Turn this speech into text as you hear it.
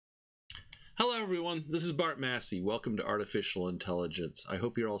Hello, everyone. This is Bart Massey. Welcome to Artificial Intelligence. I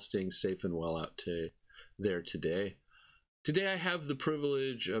hope you're all staying safe and well out there today. Today, I have the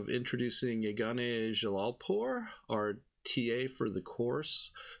privilege of introducing Yeganeh Jalalpour, our TA for the course,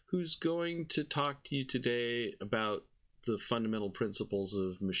 who's going to talk to you today about the fundamental principles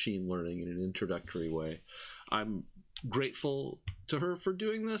of machine learning in an introductory way. I'm grateful to her for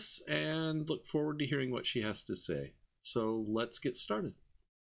doing this and look forward to hearing what she has to say. So let's get started.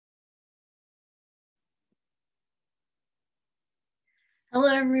 Hello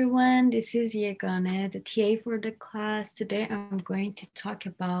everyone, this is Yeganeh, the TA for the class. Today I'm going to talk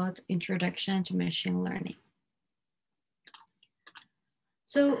about Introduction to Machine Learning.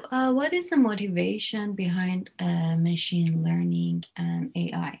 So what is the motivation behind machine learning and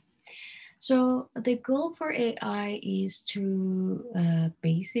AI? So the goal for AI is to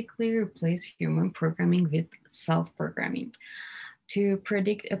basically replace human programming with self-programming to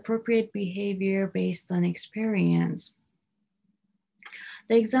predict appropriate behavior based on experience.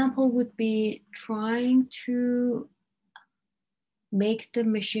 The example would be trying to make the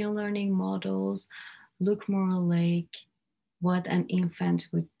machine learning models look more like what an infant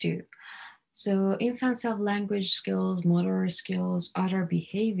would do. So infants have language skills, motor skills, other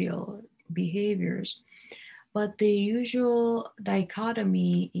behaviors. But the usual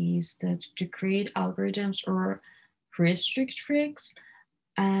dichotomy is that to create algorithms or restrict tricks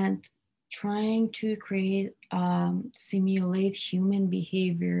and trying to create, simulate human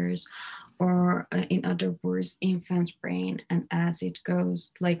behaviors, or in other words, infant brain. And as it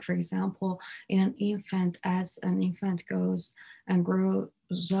goes, like for example, in an infant, as an infant goes and grows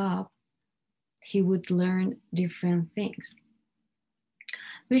up, he would learn different things.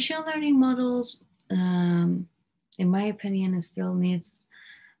 Machine learning models, in my opinion, still needs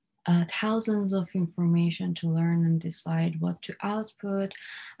thousands of information to learn and decide what to output,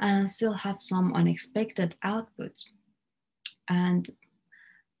 and still have some unexpected outputs.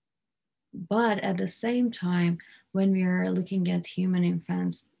 But at the same time, when we are looking at human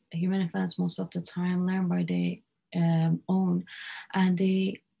infants most of the time learn by their own, and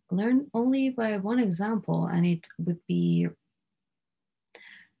they learn only by one example, and it would be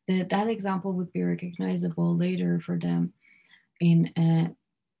that example would be recognizable later for them in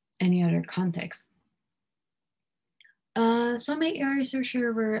any other context. Some AI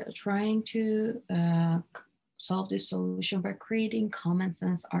researchers were trying to solve this solution by creating common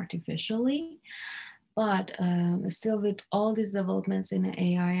sense artificially, but still with all these developments in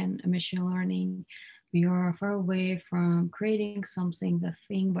AI and machine learning, we are far away from creating something that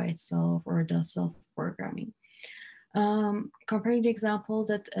thinks by itself or does self-programming. Comparing the example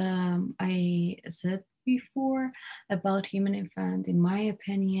that I said before about human infant, in my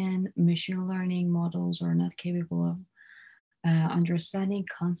opinion, machine learning models are not capable of understanding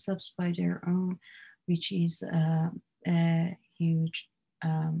concepts by their own, which is a huge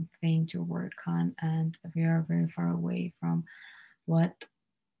thing to work on. And we are very far away from what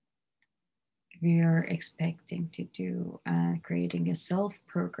we are expecting to do, creating a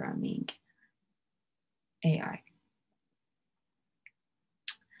self-programming AI.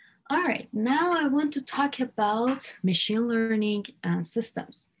 All right, now I want to talk about machine learning and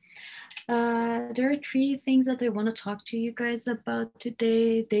systems. There are three things that I want to talk to you guys about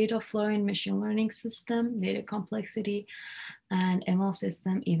today: data flow in machine learning system, data complexity, and ML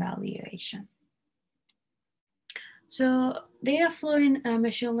system evaluation. So data flow in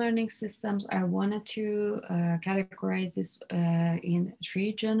machine learning systems, I wanted to categorize this in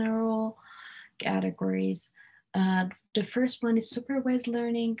three general categories. The first one is supervised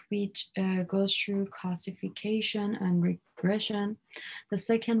learning, which goes through classification and regression. The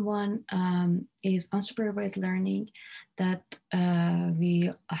second one is unsupervised learning, that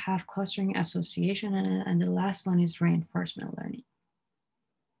we have clustering association, and the last one is reinforcement learning.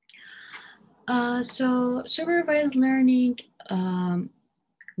 So supervised learning,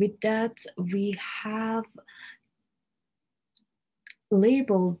 with that, we have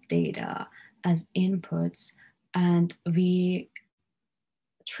labeled data as inputs, and we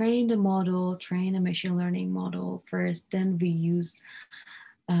train a machine learning model first, then we use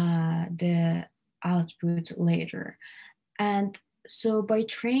the output later. And so by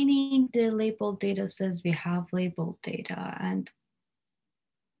training the labeled data sets, we have labeled data, and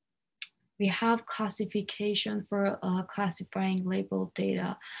we have classification for classifying labeled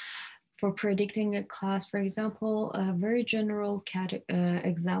data. For predicting a class, for example, a very general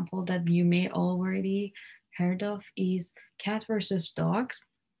example that you may already heard of is cat versus dogs,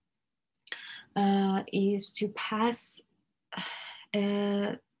 is to pass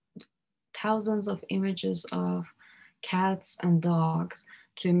thousands of images of cats and dogs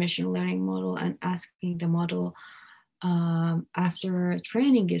to a machine learning model and asking the model after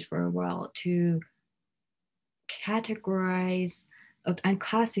training it for a while to categorize and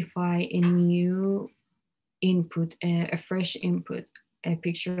classify a new input, a fresh input, a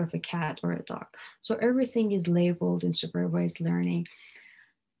picture of a cat or a dog. So everything is labeled in supervised learning.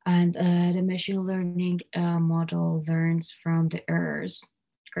 And the machine learning model learns from the errors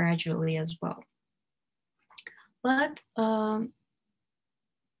gradually as well. But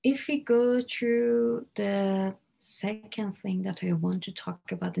if we go through the second thing that I want to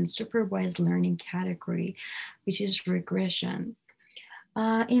talk about in supervised learning category, which is regression.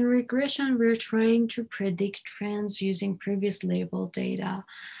 In regression, we're trying to predict trends using previous labeled data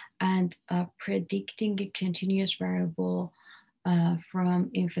and predicting a continuous variable from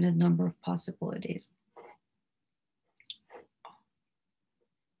infinite number of possibilities.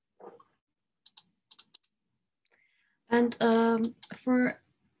 And for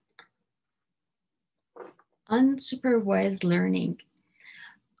unsupervised learning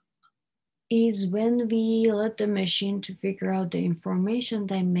is when we let the machine to figure out the information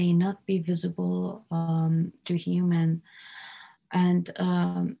that may not be visible to human. And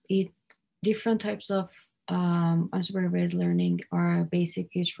different types of unsupervised learning are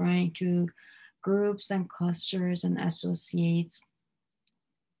basically trying to groups and clusters and associate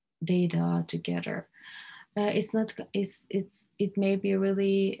data together. It may be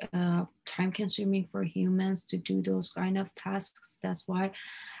really time consuming for humans to do those kind of tasks. That's why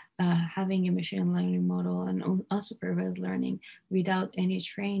having a machine learning model and unsupervised learning without any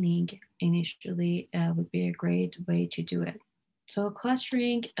training initially would be a great way to do it. So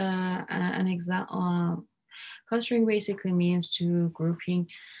clustering, clustering basically means to grouping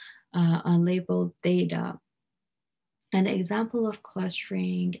unlabeled data. An example of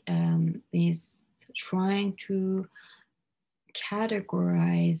clustering is trying to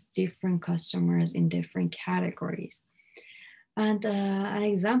categorize different customers in different categories. And an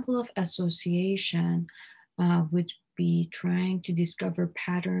example of association would be trying to discover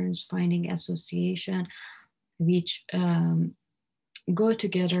patterns, finding association, which go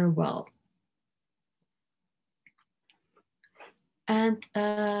together well. And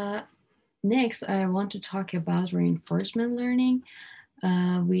next, I want to talk about reinforcement learning,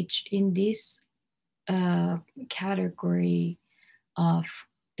 which in this category of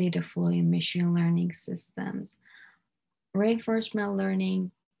data flow in machine learning systems. Reinforcement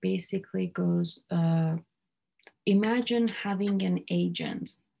learning basically goes, imagine having an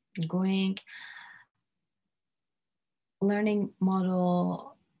agent going, learning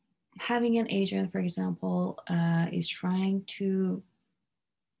model, having an agent, for example, is trying to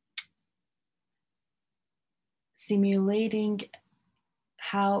simulating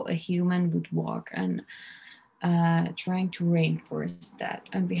how a human would walk and trying to reinforce that.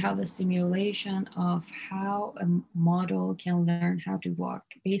 And we have a simulation of how a model can learn how to walk.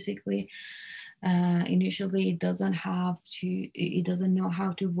 Basically, initially it doesn't know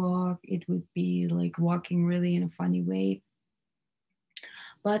how to walk. It would be like walking really in a funny way.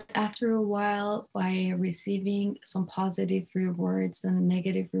 But after a while, by receiving some positive rewards and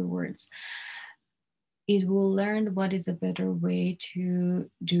negative rewards, it will learn what is a better way to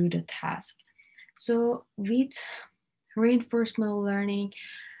do the task. So with reinforcement learning,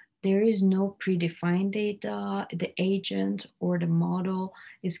 there is no predefined data. The agent or the model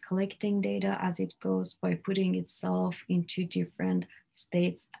is collecting data as it goes by putting itself into different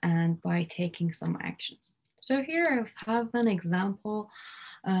states and by taking some actions. So here I have an example.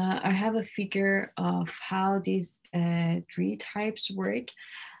 I have a figure of how these three types work.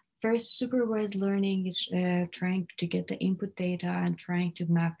 First, supervised learning is trying to get the input data and trying to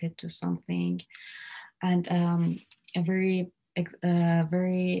map it to something. And a very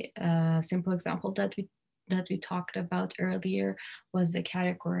simple example that we talked about earlier was the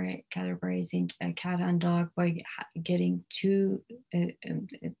categorizing a cat and dog by getting two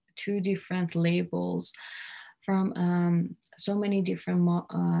different labels from so many different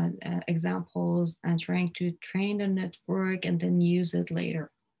examples and trying to train the network and then use it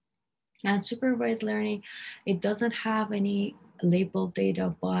later. And supervised learning, it doesn't have any labeled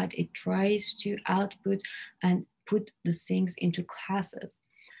data, but it tries to output and put the things into classes.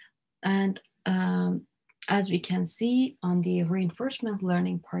 And as we can see on the reinforcement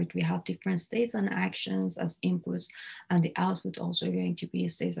learning part, we have different states and actions as inputs, and the output also going to be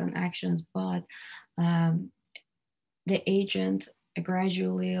states and actions, but the agent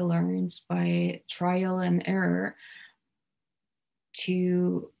gradually learns by trial and error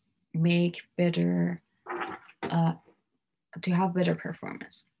to make better, to have better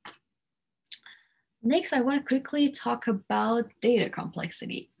performance. Next, I want to quickly talk about data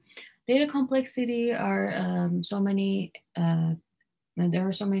complexity. Data complexity are there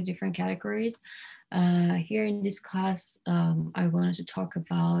are so many different categories. Here in this class, I wanted to talk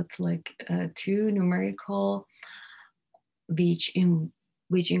about two numerical, which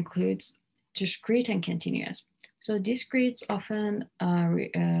includes discrete and continuous. So discrete often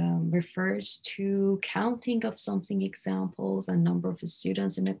refers to counting of something examples and number of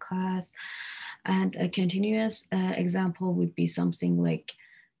students in a class. And a continuous example would be something like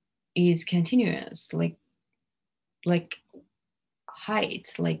is continuous, like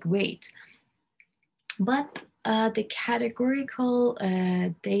height, like weight. But the categorical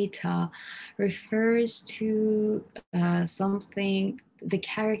data refers to something, the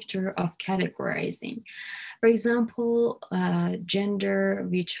character of categorizing. For example, gender,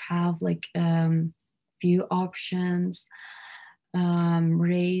 which have few options,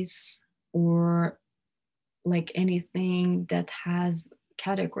 race, or like anything that has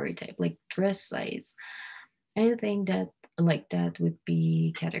category type, like dress size, anything that like that would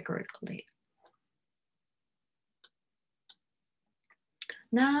be categorical data.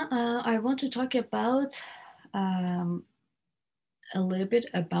 Now, I want to talk about a little bit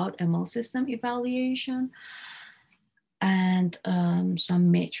about ML system evaluation and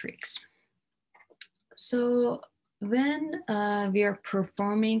some metrics. So when we are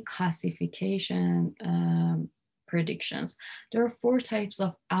performing classification predictions, there are 4 types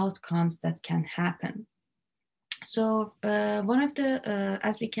of outcomes that can happen. So one of the,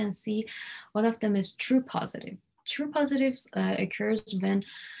 as we can see, one of them is true positive. True positives occurs when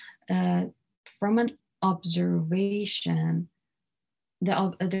from an observation,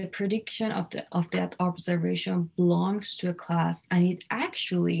 the prediction of that observation belongs to a class, and it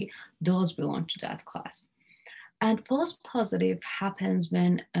actually does belong to that class. And false positive happens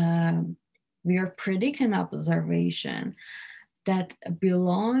when we are predicting observation that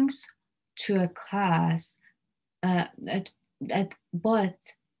belongs to a class, but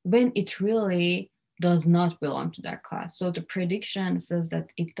when it really does not belong to that class. So the prediction says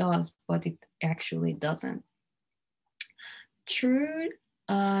that it does, but it actually doesn't. True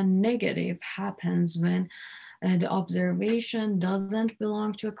negative happens when the observation doesn't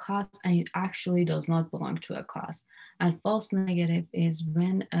belong to a class and it actually does not belong to a class. And false negative is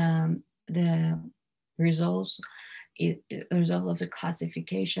when the results, the result of the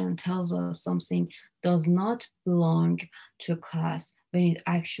classification tells us something does not belong to a class when it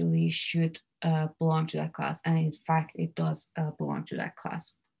actually should belong to that class. And in fact, it does belong to that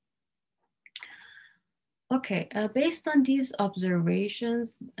class. Okay, based on these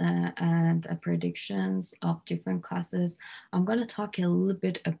observations and predictions of different classes, I'm going to talk a little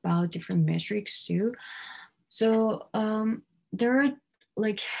bit about different metrics too. So there are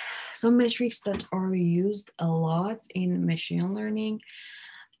like some metrics that are used a lot in machine learning.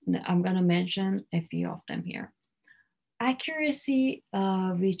 I'm going to mention a few of them here. Accuracy,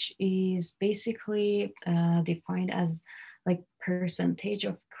 which is basically defined as like percentage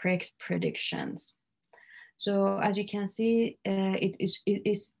of correct predictions. So as you can see,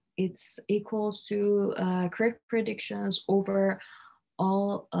 it's equals to correct predictions over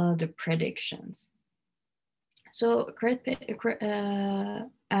all the predictions. So correct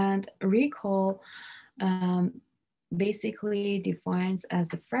and recall basically defines as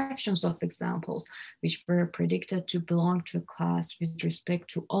the fractions of examples which were predicted to belong to a class with respect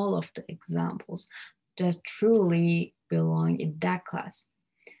to all of the examples that truly belong in that class.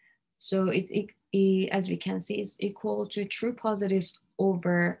 So as we can see, is equal to true positives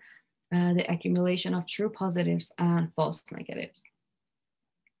over the accumulation of true positives and false negatives.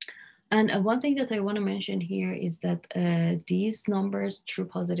 And one thing that I want to mention here is that these numbers, true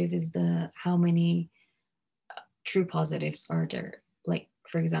positive is how many true positives are there. Like,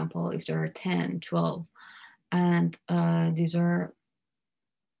 for example, if there are 10, 12, and these are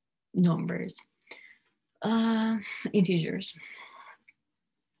numbers, integers.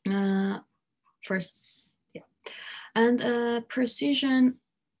 First, yeah. And precision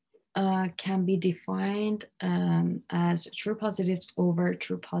can be defined as true positives over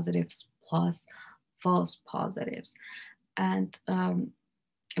true positives plus false positives. And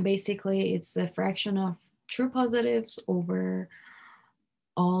basically, it's a fraction of true positives over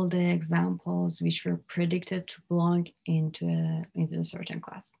all the examples which were predicted to belong into a certain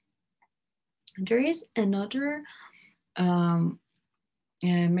class. There is another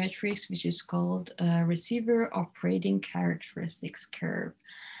matrix which is called receiver operating characteristics curve.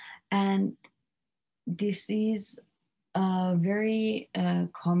 And this is very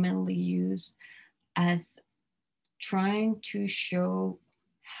commonly used as trying to show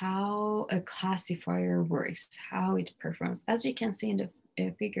how a classifier works, how it performs. As you can see in the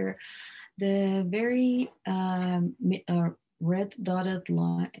figure, the very red dotted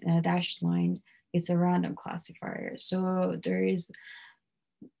line, dashed line, is a random classifier. So there is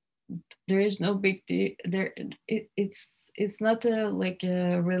no big deal there. It's not a like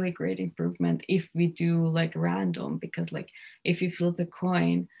a really great improvement if we do like random, because like if you flip a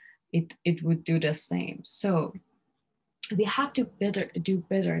coin, it would do the same. So we have to do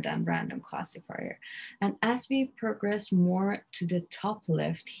better than random classifier. And as we progress more to the top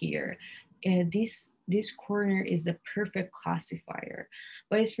left here, this corner is the perfect classifier,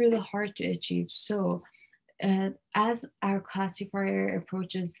 but it's really hard to achieve. So as our classifier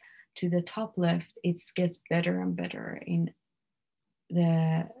approaches to the top left, it gets better and better in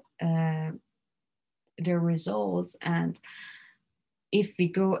the results. And if we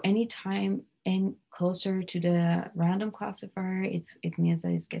go anytime and closer to the random classifier, it means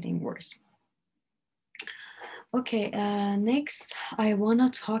that it's getting worse. Okay, next I want to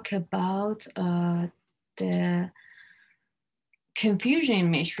talk about the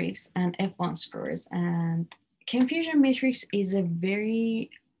confusion matrix and F1 scores. And confusion matrix is a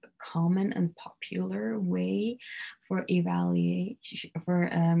very common and popular way for evaluating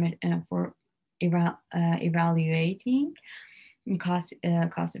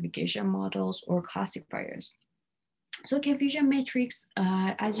classification models or classifiers. So confusion matrix,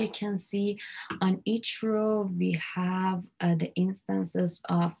 as you can see on each row, we have the instances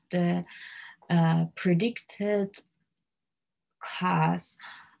of the predicted class.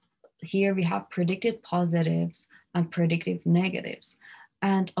 Here we have predicted positives and predicted negatives.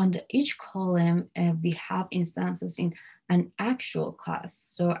 And on each column, we have instances in an actual class.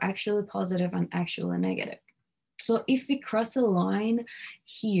 So actually positive and actually negative. So if we cross a line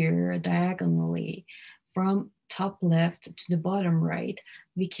here diagonally from top left to the bottom right,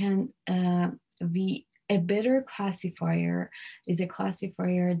 we can, a better classifier is a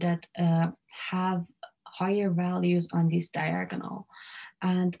classifier that have higher values on this diagonal.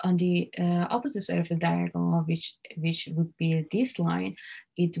 And on the opposite side of the diagonal, which would be this line,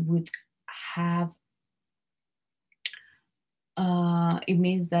 it would have, it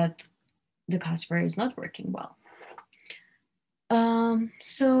means that the classifier is not working well.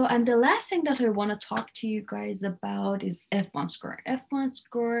 So, and the last thing that I want to talk to you guys about is F1 score. F1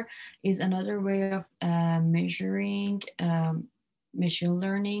 score is another way of measuring machine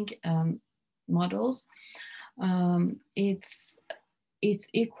learning models. It's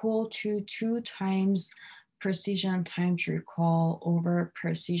equal to 2 times precision times recall over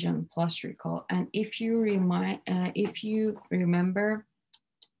precision plus recall. And if you remember,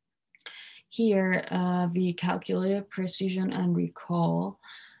 here we calculate precision and recall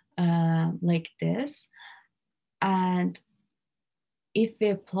like this. And if we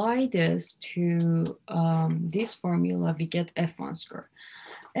apply this to this formula, we get F1 score.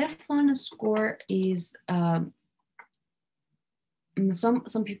 F1 score is,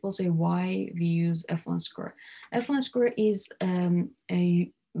 some people say why we use F1 score. F1 score is a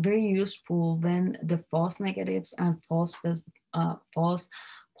very useful when the false negatives and false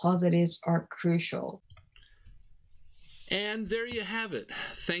positives are crucial. And there you have it.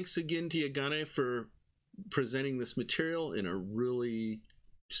 Thanks again to Yeganeh for presenting this material in a really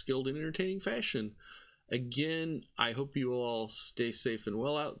skilled and entertaining fashion. Again, I hope you all stay safe and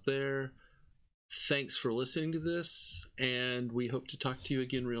well out there. Thanks for listening to this, and we hope to talk to you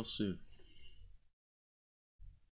again real soon.